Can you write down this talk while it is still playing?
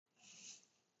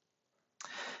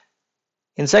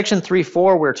In section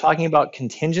 3.4, we're talking about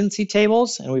contingency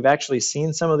tables, and we've actually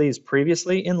seen some of these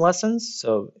previously in lessons,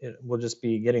 so we'll just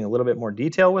be getting a little bit more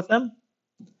detail with them.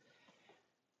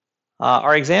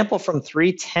 Our example from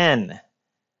 3.10,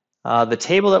 the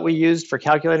table that we used for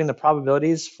calculating the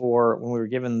probabilities for when we were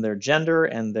given their gender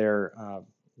and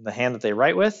the hand that they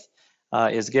write with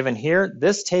is given here.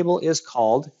 This table is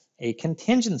called a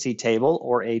contingency table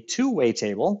or a two-way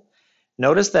table.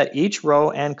 Notice that each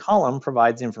row and column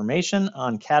provides information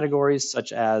on categories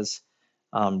such as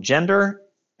gender,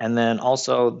 and then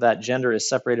also that gender is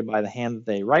separated by the hand that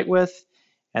they write with.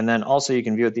 And then also you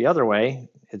can view it the other way.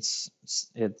 It's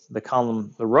the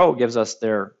column, the row gives us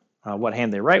their what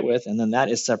hand they write with, and then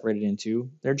that is separated into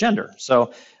their gender.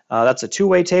 So that's a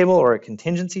two-way table or a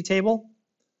contingency table.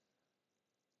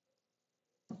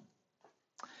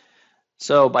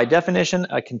 So by definition,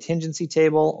 a contingency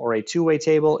table or a two-way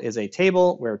table is a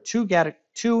table where two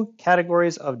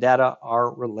categories of data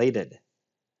are related.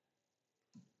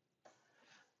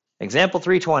 Example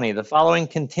 320, the following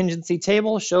contingency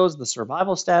table shows the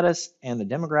survival status and the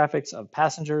demographics of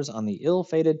passengers on the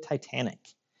ill-fated Titanic.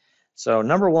 So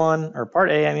number one, or part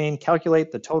A,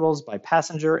 calculate the totals by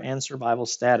passenger and survival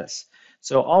status.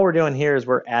 So all we're doing here is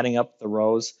we're adding up the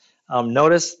rows.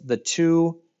 Notice the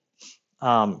two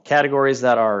categories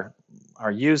that are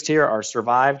used here are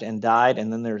survived and died,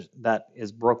 and then that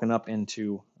is broken up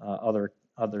into other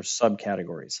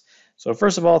subcategories. So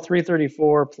first of all,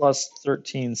 334 plus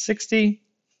 1360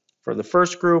 for the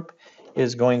first group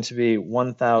is going to be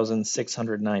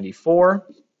 1,694.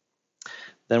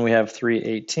 Then we have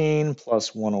 318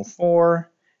 plus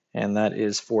 104, and that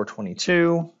is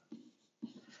 422.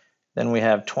 Then we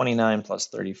have 29 plus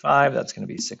 35, that's going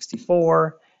to be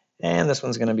 64. And this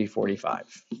one's going to be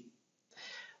 45.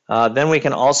 Then we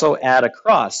can also add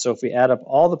across. So if we add up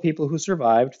all the people who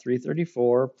survived,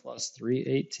 334 plus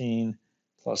 318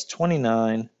 plus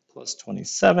 29 plus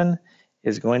 27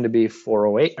 is going to be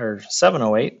 408 or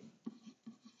 708.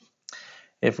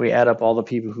 If we add up all the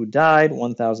people who died,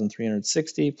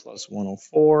 1,360 plus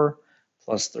 104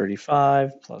 plus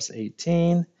 35 plus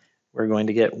 18, we're going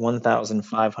to get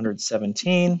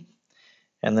 1,517.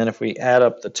 And then if we add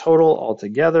up the total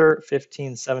altogether,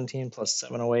 1517 plus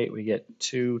 708, we get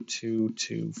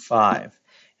 2225.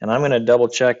 And I'm going to double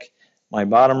check my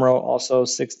bottom row also,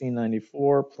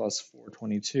 1694 plus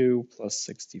 422 plus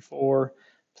 64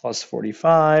 plus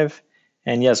 45.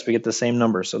 And yes, we get the same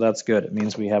number, so that's good. It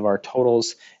means we have our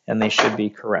totals and they should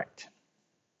be correct.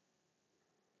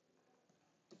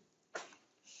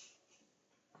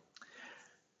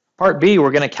 Part B, we're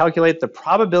going to calculate the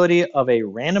probability of a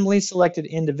randomly selected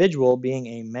individual being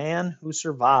a man who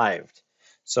survived.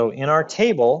 So in our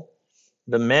table,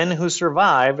 the men who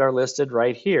survived are listed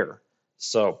right here.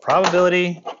 So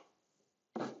probability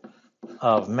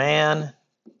of man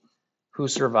who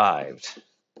survived.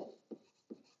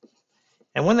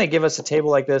 And when they give us a table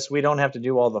like this, we don't have to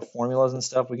do all the formulas and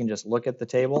stuff. We can just look at the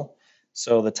table.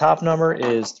 So the top number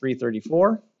is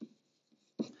 334.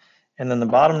 And then the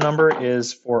bottom number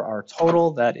is for our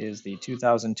total, that is the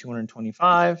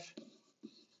 2,225.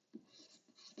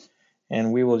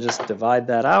 And we will just divide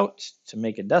that out to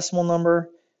make a decimal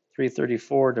number,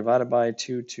 334 divided by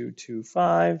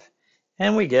 2225,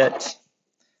 and we get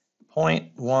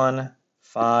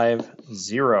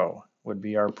 0.150 would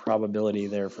be our probability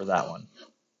there for that one.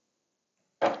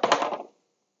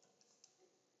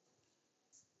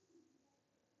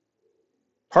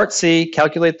 Part C,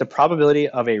 calculate the probability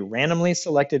of a randomly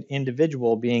selected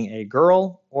individual being a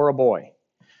girl or a boy.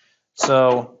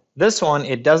 So this one,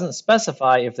 it doesn't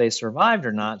specify if they survived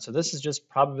or not. So this is just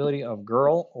probability of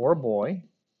girl or boy.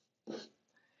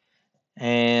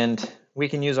 And we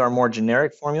can use our more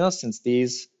generic formula since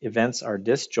these events are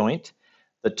disjoint.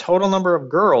 The total number of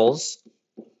girls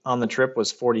on the trip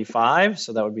was 45.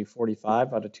 So that would be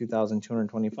 45 out of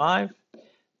 2,225.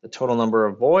 The total number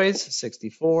of boys,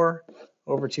 64.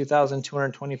 Over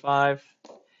 2,225.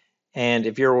 And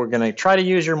if you were going to try to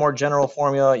use your more general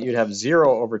formula, you'd have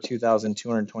 0 over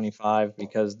 2,225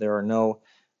 because there are no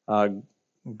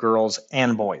girls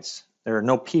and boys. There are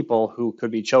no people who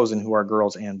could be chosen who are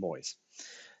girls and boys.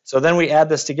 So then we add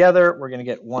this together. We're going to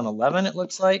get 111, it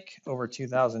looks like, over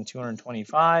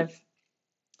 2,225.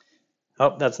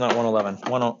 Oh, that's not 111,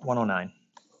 109.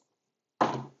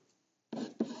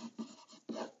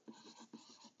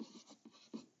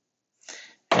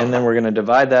 And then we're going to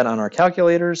divide that on our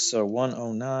calculators. So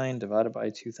 109 divided by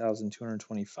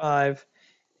 2,225.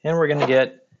 And we're going to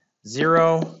get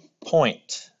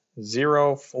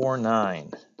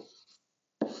 0.049.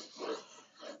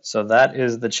 So that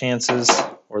is the chances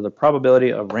or the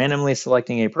probability of randomly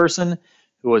selecting a person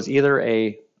who was either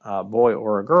a boy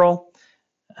or a girl.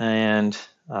 And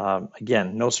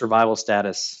again, no survival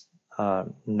status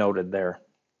noted there.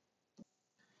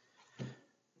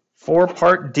 For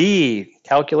part D,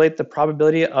 calculate the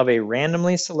probability of a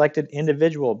randomly selected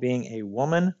individual being a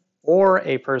woman or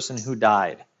a person who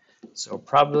died. So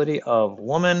probability of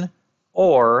woman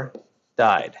or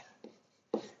died.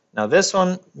 Now this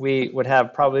one, we would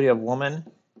have probability of woman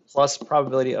plus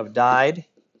probability of died,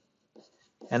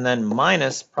 and then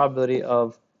minus probability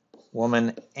of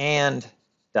woman and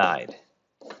died.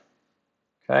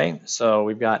 Okay, so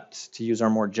we've got to use our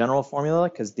more general formula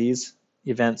because these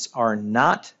events are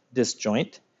not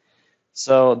disjoint.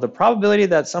 So the probability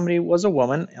that somebody was a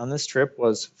woman on this trip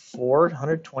was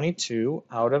 422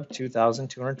 out of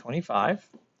 2,225,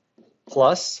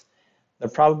 plus the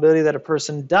probability that a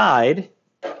person died.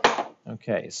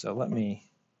 Okay, so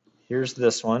here's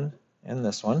this one and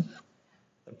this one.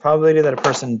 The probability that a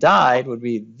person died would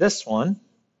be this one,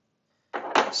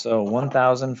 so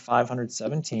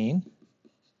 1,517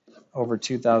 over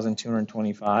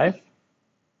 2,225.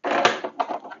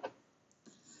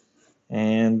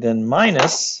 And then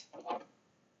minus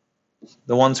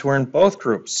the ones who are in both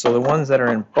groups. So the ones that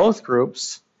are in both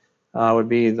groups would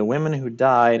be the women who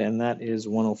died, and that is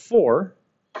 104.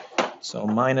 So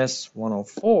minus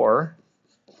 104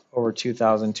 over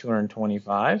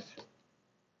 2,225.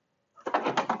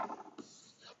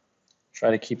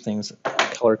 Try to keep things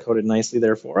color-coded nicely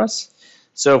there for us.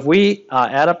 So if we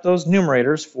add up those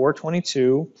numerators,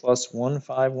 422 plus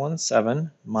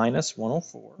 1517 minus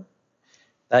 104,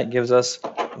 that gives us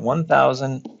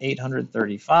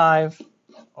 1,835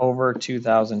 over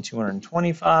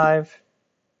 2,225.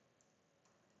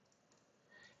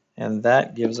 And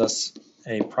that gives us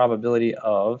a probability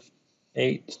of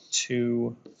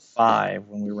 825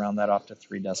 when we round that off to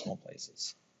 3 decimal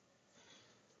places.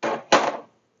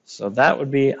 So that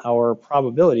would be our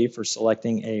probability for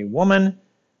selecting a woman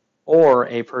or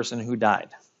a person who died.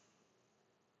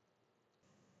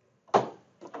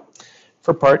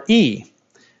 For part E,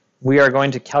 we are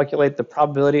going to calculate the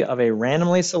probability of a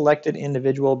randomly selected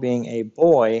individual being a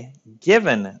boy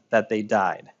given that they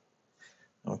died.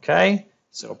 Okay,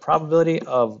 so probability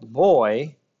of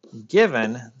boy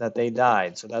given that they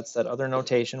died. So that's that other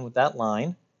notation with that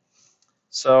line.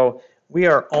 So we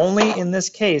are only in this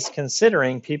case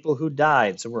considering people who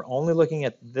died. So we're only looking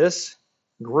at this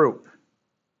group.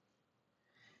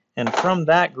 And from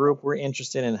that group, we're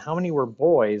interested in how many were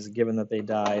boys given that they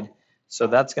died. So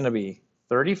that's going to be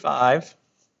 35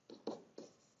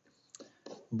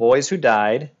 boys who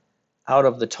died out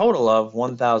of the total of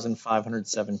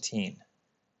 1,517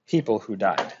 people who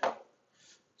died.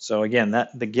 So again,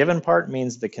 the given part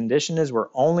means the condition is we're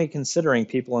only considering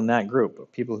people in that group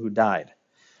of people who died.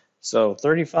 So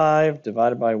 35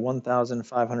 divided by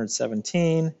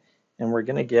 1,517, and we're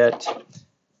going to get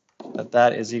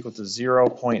that is equal to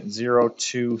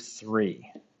 0.023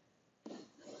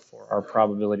 for our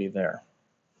probability there.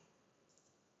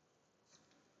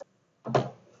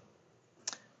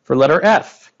 For letter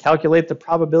F, calculate the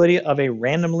probability of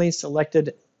randomly selecting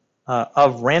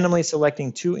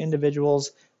 2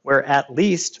 individuals where at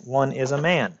least one is a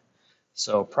man.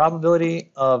 So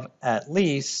probability of at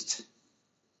least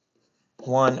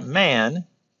one man,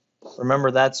 remember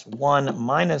that's 1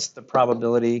 minus the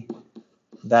probability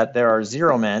that there are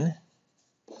 0 men.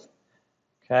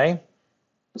 Okay,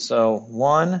 so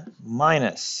 1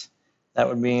 minus, that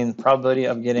would mean probability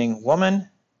of getting woman.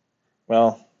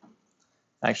 Well,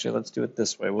 actually, let's do it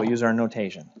this way. We'll use our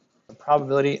notation. The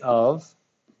probability of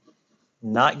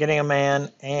not getting a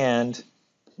man and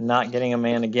not getting a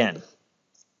man again,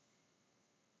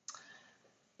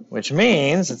 which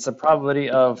means it's the probability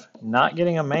of not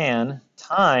getting a man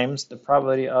times the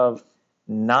probability of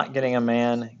not getting a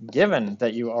man given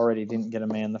that you already didn't get a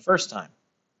man the first time.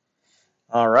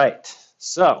 All right,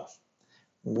 so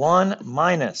 1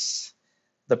 minus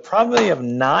the probability of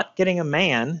not getting a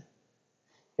man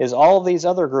is all of these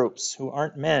other groups who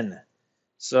aren't men.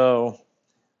 So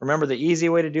remember, the easy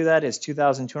way to do that is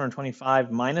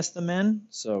 2,225 minus the men.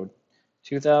 So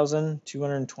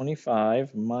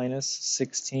 2,225 minus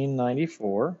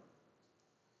 1,694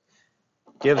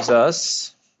 gives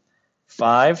us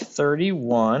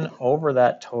 531 over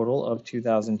that total of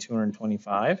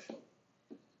 2,225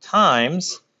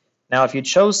 times, now if you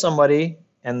chose somebody,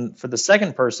 and for the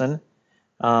second person,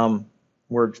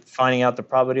 we're finding out the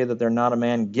probability that they're not a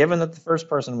man given that the first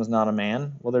person was not a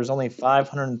man. Well, there's only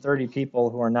 530 people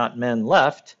who are not men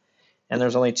left, and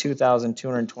there's only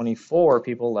 2,224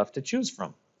 people left to choose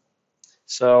from.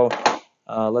 So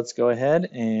let's go ahead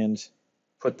and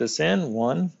put this in.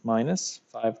 1 minus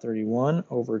 531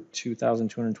 over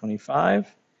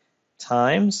 2,225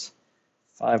 times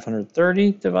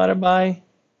 530 divided by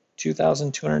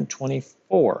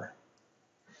 2,224.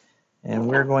 And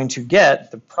we're going to get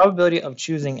the probability of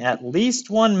choosing at least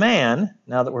one man,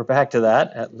 now that we're back to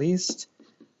that, at least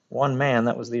one man,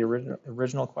 that was the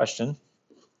original question,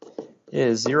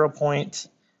 is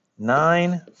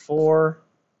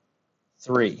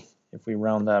 0.943, if we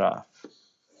round that off.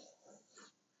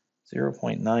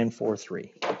 0.943.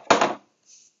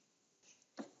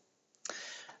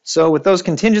 So with those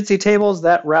contingency tables,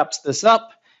 that wraps this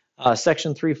up.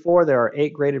 Section 3.4, there are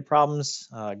 8 graded problems.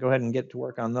 Go ahead and get to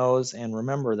work on those. And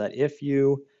remember that if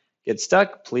you get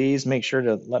stuck, please make sure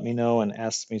to let me know and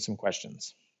ask me some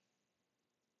questions.